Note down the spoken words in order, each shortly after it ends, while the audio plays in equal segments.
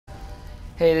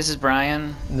Hey, this is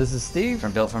Brian This is Steve.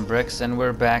 from BuiltFromBricks, and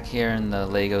we're back here in the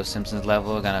Lego Simpsons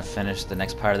level. We're gonna finish the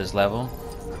next part of this level.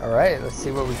 Alright, let's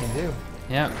see what we can do.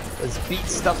 Yep. Let's beat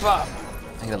stuff up.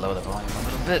 I gotta lower the volume a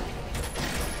little bit.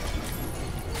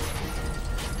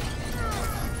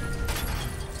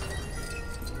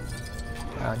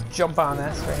 Jump on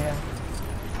this right here.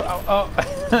 Oh,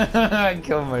 I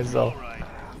killed myself.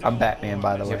 I'm Batman,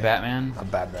 by the way. You're Batman? I'm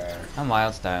Batman. I'm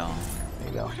Wild Style. There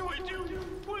you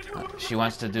go. She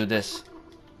wants to do this.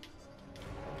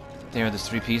 There are the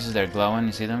three pieces that are glowing,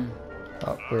 you see them?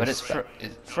 Oh, But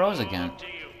it froze again.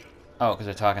 Oh, because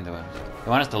they're talking to us. They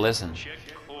want us to listen.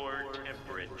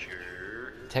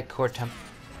 Tech core temp.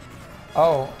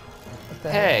 Oh, what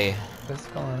the Hey! heck? What's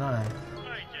going on?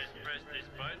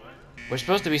 We're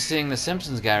supposed to be seeing the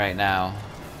Simpsons guy right now.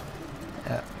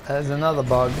 Yeah, there's another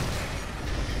bug.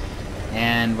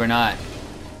 And we're not.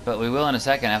 But we will in a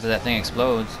second after that thing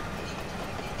explodes.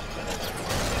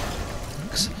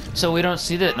 So we don't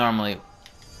see that normally.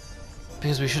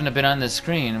 Because we shouldn't have been on this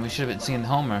screen. We should have been seeing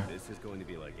Homer. This is going to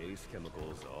be like Ace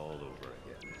Chemicals all over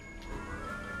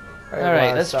again.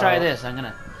 Alright, let's try this. I'm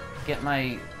gonna get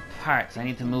my parts. I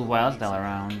need to move Wildsdale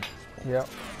around. Yep.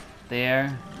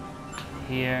 There,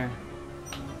 here,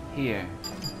 here.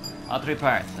 All three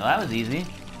parts. So that was easy.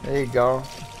 There you go.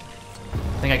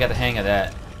 I think I got the hang of that.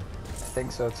 I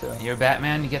think so too. You're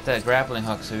Batman, you get that grappling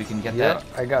hook so we can get that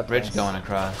I got bridge this. going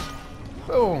across.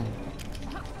 Boom.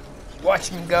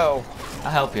 Watch me go.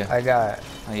 I'll help you. I got it.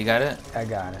 Oh, you got it? I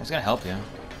got I it. was gonna help you.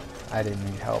 I didn't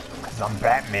need help because I'm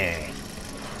Batman.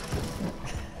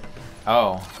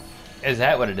 Oh. Is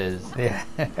that what it is? Yeah.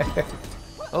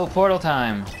 Oh, portal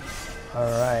time.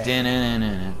 Alright.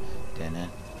 Din-din-din-din-din.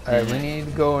 Alright, we need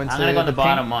to go into I'm gonna go in the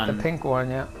bottom one. The pink one,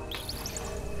 yeah.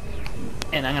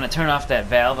 And I'm gonna turn off that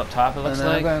valve up top, it looks And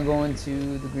then like. I'm gonna go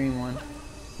into the green one.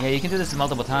 Yeah, you can do this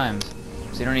multiple times.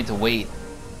 So you don't need to wait.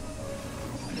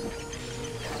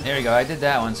 There you go, I did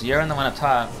that one. So you're on the one up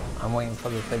top. I'm waiting for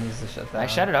the things to shut down. I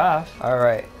shut it off.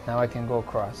 Alright, now I can go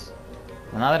across.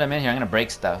 Well, now that I'm in here, I'm gonna break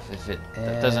stuff if it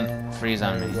doesn't freeze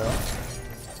on there me. you go.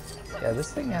 Yeah,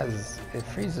 this thing it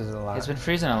freezes a lot. It's been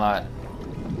freezing a lot.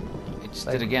 It just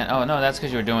Like- did again. Oh no, that's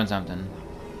because you were doing something.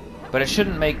 But it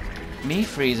shouldn't make me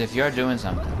freeze if you're doing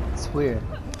something. It's weird.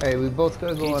 Alright, we both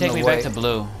gotta go Can you on take the me white. back to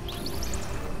blue?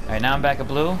 Alright, now I'm back at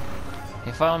blue.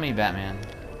 Hey, follow me, Batman.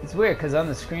 It's weird because on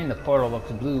the screen the portal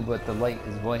looks blue, but the light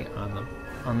is white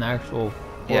on the actual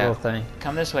portal thing.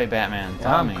 Come this way, Batman. Yeah,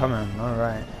 Follow I'm me. coming.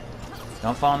 Alright.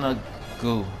 Don't fall in the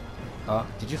goo. Oh,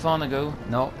 Did you fall in the goo?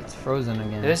 no, it's frozen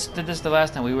again. Did this the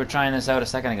last time. We were trying this out a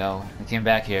second ago. We came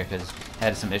back here because it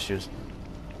had some issues.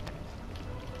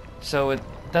 So it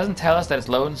doesn't tell us that it's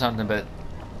loading something, but it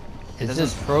It's doesn't.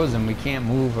 just frozen. We can't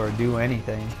move or do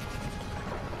anything.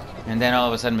 And then all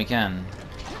of a sudden we can.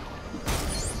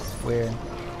 It's weird.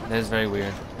 That is very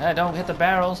weird. Ah, don't hit the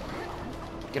barrels.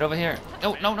 Get over here.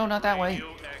 Oh, no, no, not that way.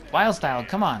 Wild Style,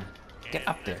 come on. Get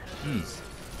up there. Jeez.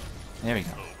 There we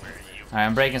go. Alright,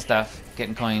 I'm breaking stuff.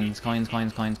 Getting coins, coins,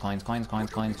 coins, coins, coins, coins, coins,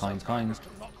 coins, coins, coins.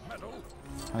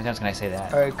 How many times can I say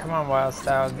that? Alright, come on, Wild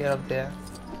Style. Get up there.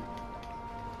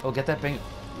 Oh, get that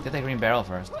green barrel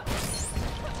first.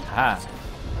 Ah.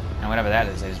 And whatever that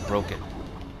is, I just broke it. Do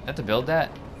I have to build that?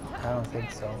 I don't think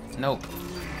so. Nope.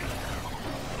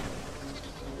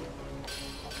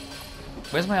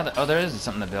 Where's my other... Oh, there is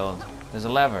something to build. There's a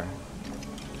lever.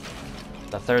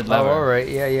 The third lever. Oh, alright.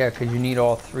 Yeah, because you need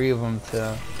all three of them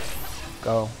to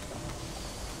go.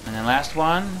 And then last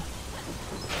one.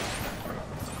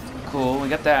 Cool, we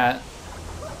got that.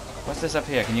 What's this up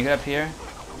here? Can you get up here?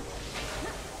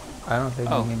 I don't think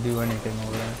Oh. we can do anything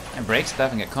over there. And break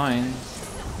stuff and get coins.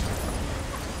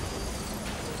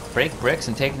 Break bricks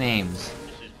and take names.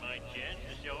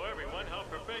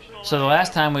 So the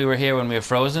last time we were here when we were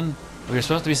frozen, we were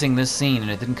supposed to be seeing this scene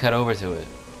and it didn't cut over to it.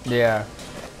 Yeah.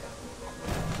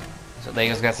 So they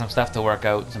just got some stuff to work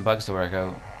out, some bugs to work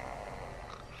out.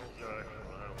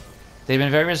 They've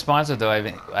been very responsive though.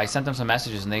 I sent them some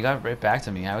messages and they got right back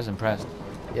to me. I was impressed.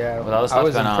 Yeah. With all the stuff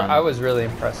going on. I was really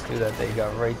impressed too that they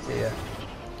got right to you.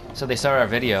 So they saw our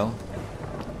video.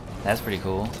 That's pretty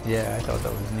cool. Yeah, I thought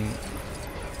that was neat.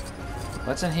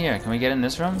 What's in here? Can we get in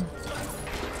this room?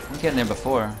 We get in there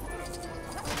before.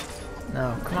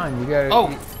 No, come on, you gotta.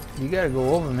 Oh! You gotta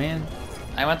go over, man.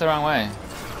 I went the wrong way.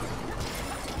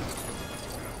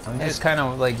 I'm just kind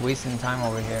of like wasting time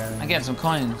over here. I'm getting some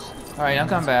coins. Alright, I'm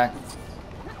coming back.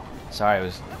 Sorry, it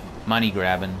was money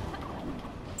grabbing.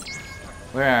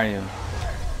 Where are you?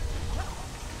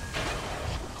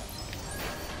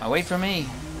 Oh, wait for me.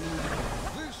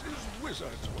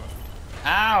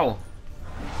 Ow!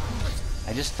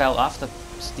 I just fell off the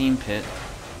steam pit.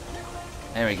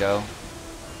 There we go.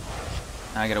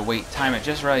 Now I gotta wait, time it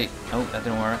just right. Oh, that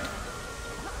didn't work.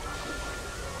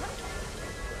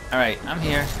 Alright, I'm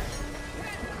here.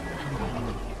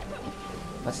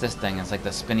 What's this thing? It's like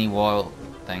the spinny wall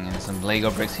thing, and some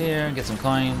Lego bricks here, get some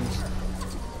coins.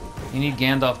 You need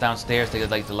Gandalf downstairs to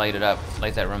like to light it up,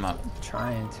 light that room up.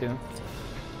 Trying to.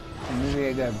 And maybe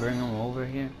I gotta bring him over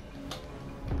here.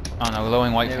 On a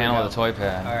glowing white There we panel go. with a toy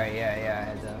pad. Alright, yeah,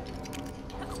 heads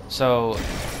up. So,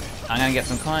 I'm gonna get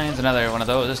some coins, another one of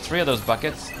those. There's 3 of those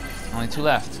buckets, only 2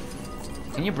 left.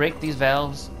 Can you break these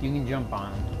valves? You can jump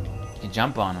on him. You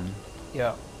jump on them.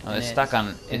 Yeah. Oh, it's stuck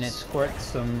on. And it squirts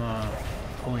some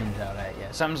coins out at you.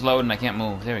 Something's loading. I can't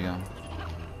move. There we go.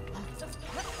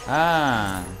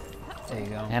 Ah. There you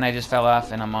go. And I just fell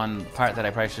off, and I'm on part that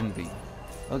I probably shouldn't be.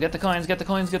 Oh, get the coins! Get the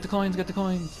coins! Get the coins! Get the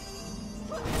coins!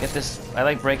 Get this. I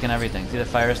like breaking everything. See the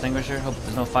fire extinguisher? Hope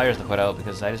there's no fires to put out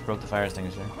because I just broke the fire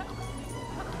extinguisher.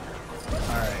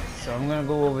 Alright, so I'm gonna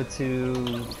go over to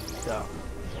the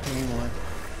green one.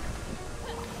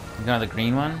 You going to the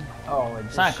green one? Oh,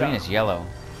 It's not green. It's yellow.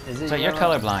 Is it So you're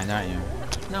yellow? colorblind, aren't you?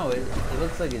 No, it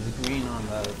looks like it's green on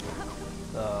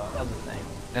the other thing.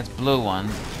 That's blue one.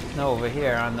 No, over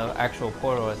here on the actual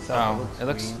portal itself. Oh, it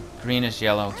looks green. greenish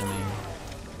yellow to me.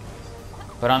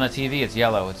 But on the TV, it's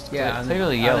yellow. It's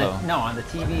clearly yellow. No, on the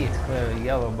TV it's clearly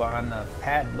yellow, but on the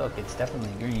pad, look, it's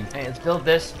definitely green. Hey, let's build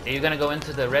this. Are you gonna go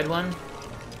into the red one?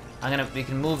 We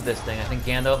can move this thing. I think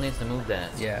Gandalf needs to move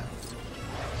that. Yeah.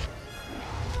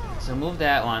 So move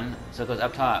that one so it goes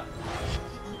up top.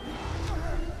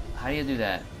 How do you do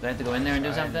that? Do I have to go in there and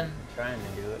do something? Trying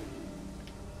to do it.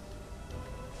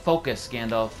 Focus,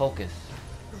 Gandalf. Focus.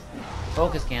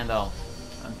 Focus, Gandalf.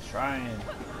 I'm trying.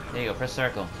 There you go. Press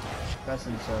circle.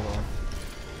 Pressing circle.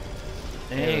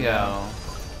 There you go.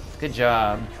 Good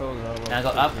job. Controls are a little Now go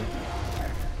up. tricky.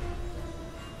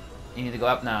 You need to go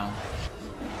up now.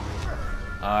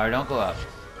 Or don't go up.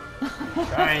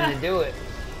 Trying to do it.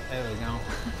 There we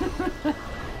go.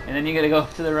 And then you gotta go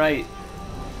to the right.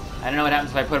 I don't know what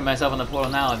happens if I put myself on the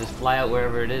portal now. I'll just fly out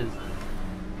wherever it is.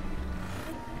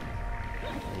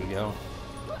 There you go.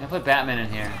 I put Batman in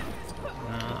here.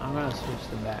 I'm gonna switch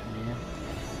to Batman here.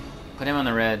 Put him on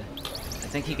the red.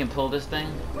 I think he can pull this thing.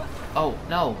 Oh,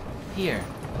 no. Here.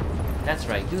 That's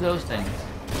right. Do those things.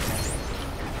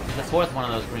 There's the 4th one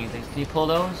of those green things. Can you pull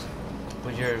those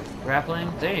with your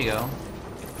grappling? There you go.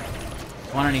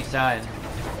 One on each side.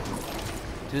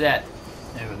 Do that.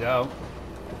 There we go.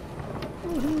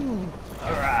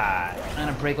 Alright. I'm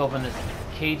gonna break open this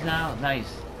cage now.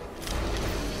 Nice.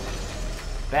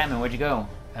 Batman, where'd you go?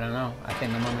 I don't know. I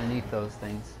think I'm underneath those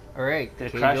things. Alright.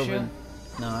 Did it crush you?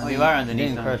 No, Oh, you are underneath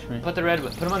didn't them. crush me. Put the red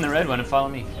one. Put him on the red one and follow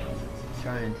me.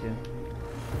 Trying to.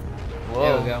 Whoa.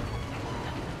 There we go.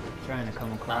 Trying to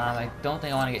come across. I don't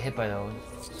think I want to get hit by those,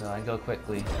 so I go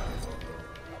quickly.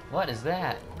 What is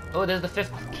that? Oh, there's the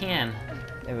 5th can.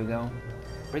 There we go.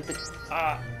 Break the.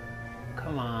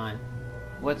 Come on.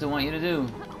 What's it want you to do?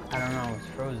 I don't know. It's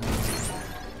frozen.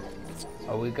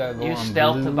 Oh, we gotta go Use on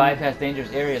stealth blue. to bypass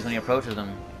dangerous areas when you approach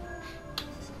them.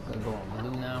 We're gonna go on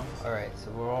blue now. Alright,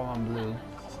 so we're all on blue.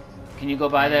 Can you go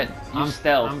by that? Use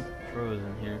stealth. I'm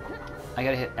frozen here. I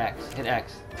gotta hit X. Hit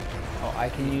X. Oh, I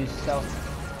can use stealth.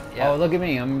 Yeah. Oh, look at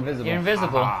me. I'm invisible. You're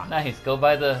invisible. Aha. Nice. Go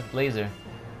by the laser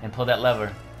and pull that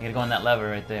lever. You gotta go on that lever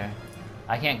right there.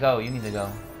 I can't go. You need to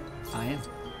go. I am.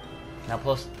 Now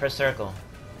press circle.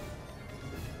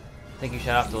 Think you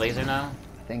shut off the laser now?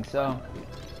 I think so.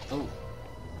 Oh.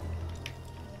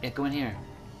 Yeah, go in here.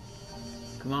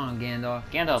 Come on, Gandalf.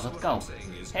 Gandalf, let's go.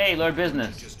 Hey, Lord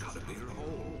Business.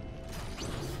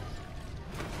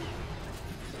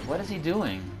 What is he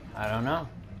doing? I don't know.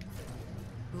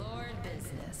 Lord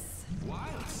Business.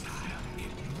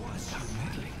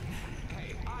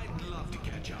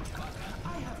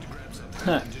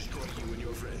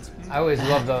 I always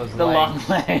love those The long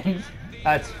legs. legs.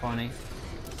 That's funny.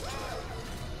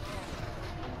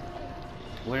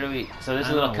 Where do we... So this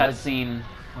is I a little don't know, cutscene.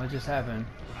 What just happened?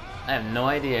 I have no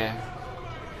idea.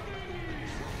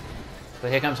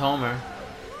 But here comes Homer.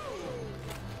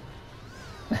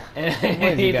 And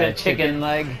What, you he's got a chicken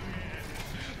leg?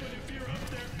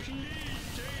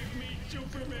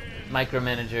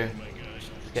 micromanager.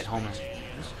 Get Homer.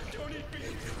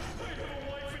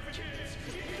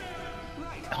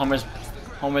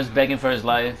 Homer's begging for his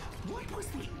life.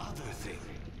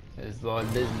 It's Lord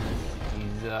Business.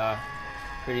 He's a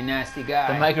pretty nasty guy.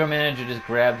 The micromanager just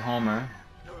grabbed Homer.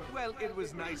 Well, it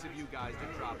was nice of you guys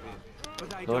to drop in.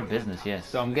 But I Lord don't Business, yes.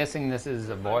 So I'm guessing this is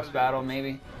a boss battle,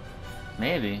 maybe?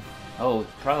 Maybe. Oh,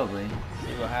 probably.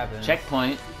 See what happens.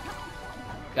 Checkpoint.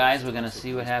 Guys, we're gonna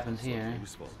see what happens here.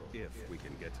 useful if we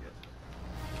can get to it.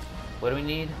 What do we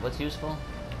need? What's useful?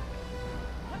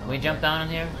 Can we jump down in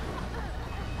here?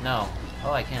 No.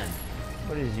 Oh, I can.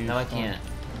 What is useful? No, I can't.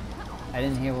 I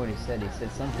didn't hear what he said. He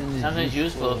said something is Something's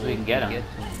useful if we can get him. to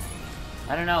him.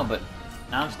 I don't know, but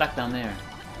now I'm stuck down there.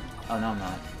 Oh, no, I'm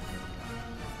not.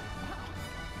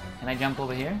 Can I jump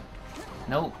over here?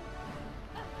 No.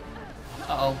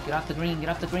 Uh-oh, get off the green, get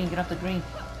off the green, get off the green.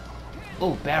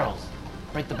 Oh, barrels.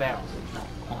 Break the barrels. No,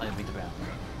 won't let me break the barrels.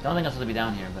 Don't think I'm supposed to be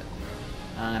down here, but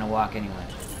I'm gonna walk anyway.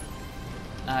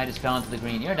 I just fell into the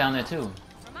green. You're down there too.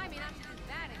 Remind me not to do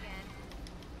that again.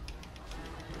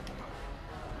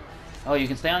 Oh, you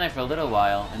can stay on there for a little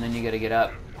while, and then you gotta get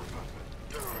up.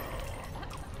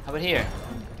 How about here?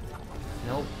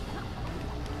 Nope.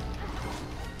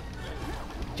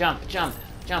 Jump, jump,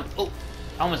 jump. Oh,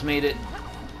 almost made it.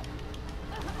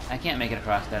 I can't make it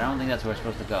across that. I don't think that's where we're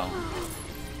supposed to go.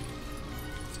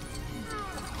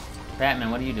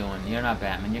 Batman, what are you doing? You're not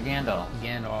Batman, you're Gandalf.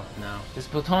 Gandalf now. There's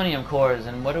plutonium cores,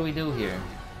 and what do we do here?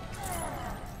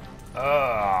 Oh,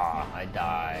 I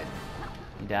died.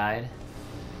 You died?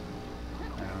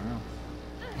 I don't know.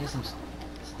 Here's some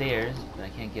stairs, but I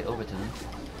can't get over to them.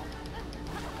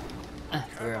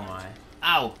 Where am I?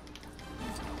 Ow!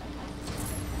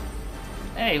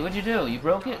 Hey, what'd you do? You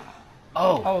broke it?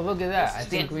 Oh! Oh, look at that. I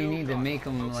think we need to make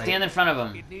him like... Stand in front of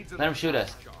him. Let him shoot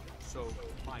us. So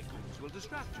my goons will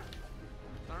distract you.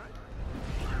 All right?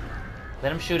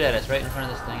 Let him shoot at us right in front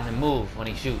of this thing, and then move when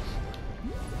he shoots.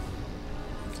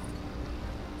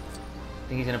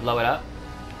 Think he's gonna blow it up?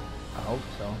 I hope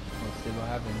so. Let's see what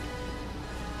happens.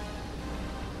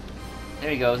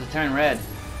 There he goes. It turned red.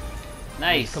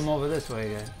 Nice. Come over this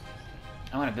way, guys.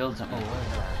 I want to build something. Oh, what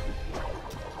is that?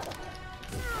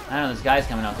 I don't know. This guy's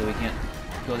coming out there. We can't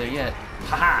go there yet.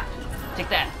 Haha! Take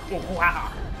that.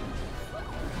 Wow.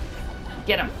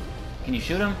 Get him. Can you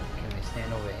shoot him? Can we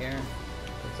stand over here?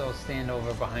 Let's all stand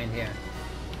over behind here.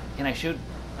 Can I shoot?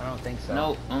 I don't think so.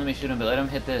 No. Don't let me shoot him, but let him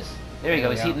hit this. There we There go.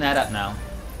 we He's go. heating that up now.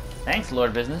 Thanks,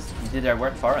 Lord Business. You did our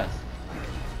work for us.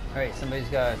 Alright, somebody's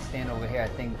got to stand over here. I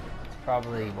think it's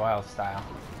probably Wild Style.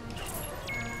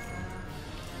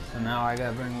 So now I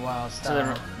gotta bring Wild So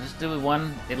Style. just do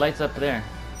one. It lights up there.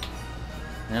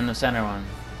 And then the center one.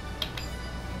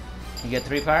 You get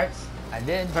 3 parts? I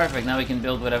did. Perfect. Now we can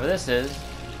build whatever this is.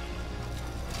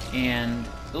 And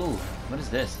ooh, what is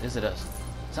this? Is it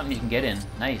something you can get in?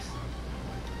 Nice.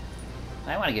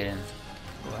 I want to get in.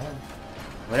 Go ahead.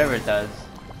 Whatever it does.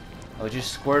 Oh, it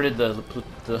just squirted the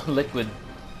liquid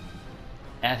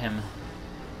at him.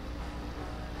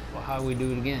 Well, how do we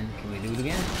do it again? Can we do it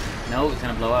again? No, it's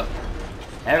gonna blow up.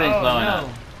 Everything's Oh, blowing no. up.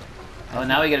 Oh,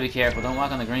 now we gotta be careful. Don't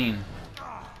walk on the green.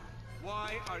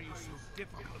 Why are you so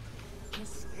difficult?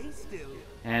 Just stay still.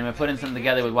 And we're putting something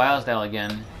together with Wild Style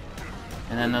again.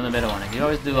 And then another middle one. You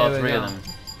always do There all we 3 of go. them.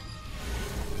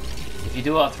 If you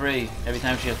do all 3, every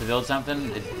time she has to build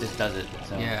something, it just does it.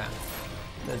 So. Yeah.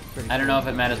 That's pretty I don't know if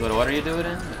it matters what order you do it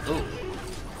in. Ooh.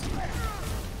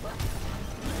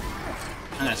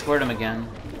 I'm gonna squirt him again.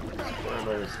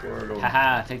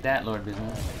 Haha, take that, Lord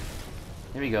Business.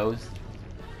 Here he goes.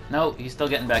 No, he's still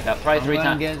getting back up. Probably I'm 3 gonna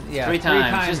times. get- yeah, 3 3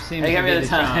 times. times Just seems take to every be other the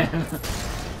charm. time.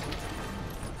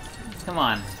 Come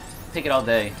on. Take it all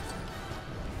day.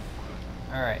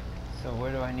 Alright, so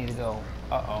where do I need to go?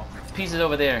 Uh-oh. Pieces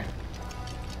over there.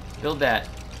 Build that.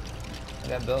 I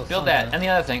gotta build Build that. And the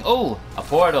other thing. Oh, a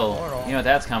portal. Portal. You know what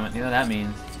that's coming. You know what that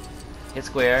means. Hit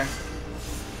square.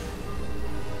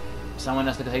 Someone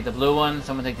has to take the blue one.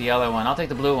 Someone take the yellow one. I'll take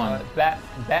the blue one.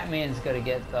 Batman's gotta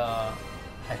get the,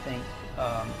 I think,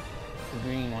 the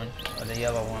green one, or the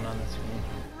yellow one on the screen.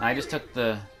 I just took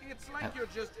the... It's like you're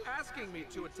just asking me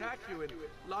to attack you in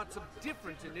lots of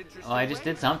different and interesting Oh, I just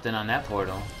did ways. something on that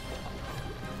portal.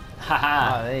 Oh,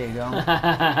 Haha. there you go.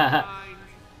 Fine.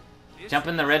 Jump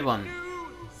in the red one.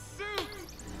 New suit.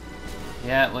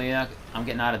 Yeah, well, yeah, I'm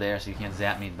getting out of there, so you can't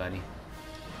zap me, buddy.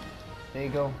 There you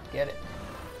go. Get it.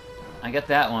 I got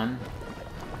that one.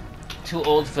 Too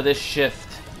old for this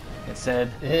shift, it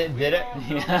said. Did it?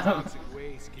 Yeah. Toxic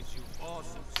waste gives you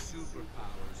awesome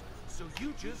superpowers, so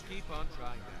you just keep on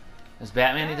trying that. Does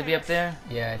Batman need to be up there?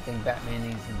 Yeah, I think Batman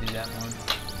needs to do that one.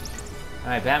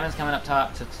 Alright, Batman's coming up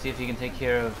top to see if he can take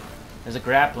care of... There's a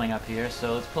grappling up here,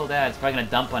 so let's pull that. It's probably going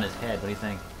to dump on his head. What do you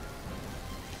think?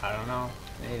 I don't know.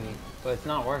 Maybe. But it's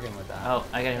not working with that. Oh,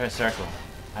 I got to hear a circle.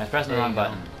 I was pressing the There wrong you go.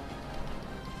 button.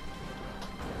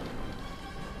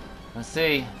 Let's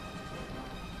see.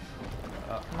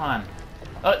 Oh. Come on.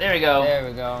 Oh, there we go. There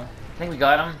we go. I think we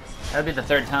got him. That'll be the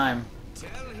 3rd time. Tell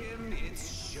him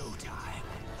it's showtime.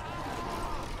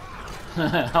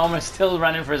 Homer's still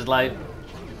running for his life.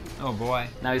 Oh boy.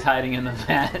 Now he's hiding in the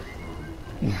vat.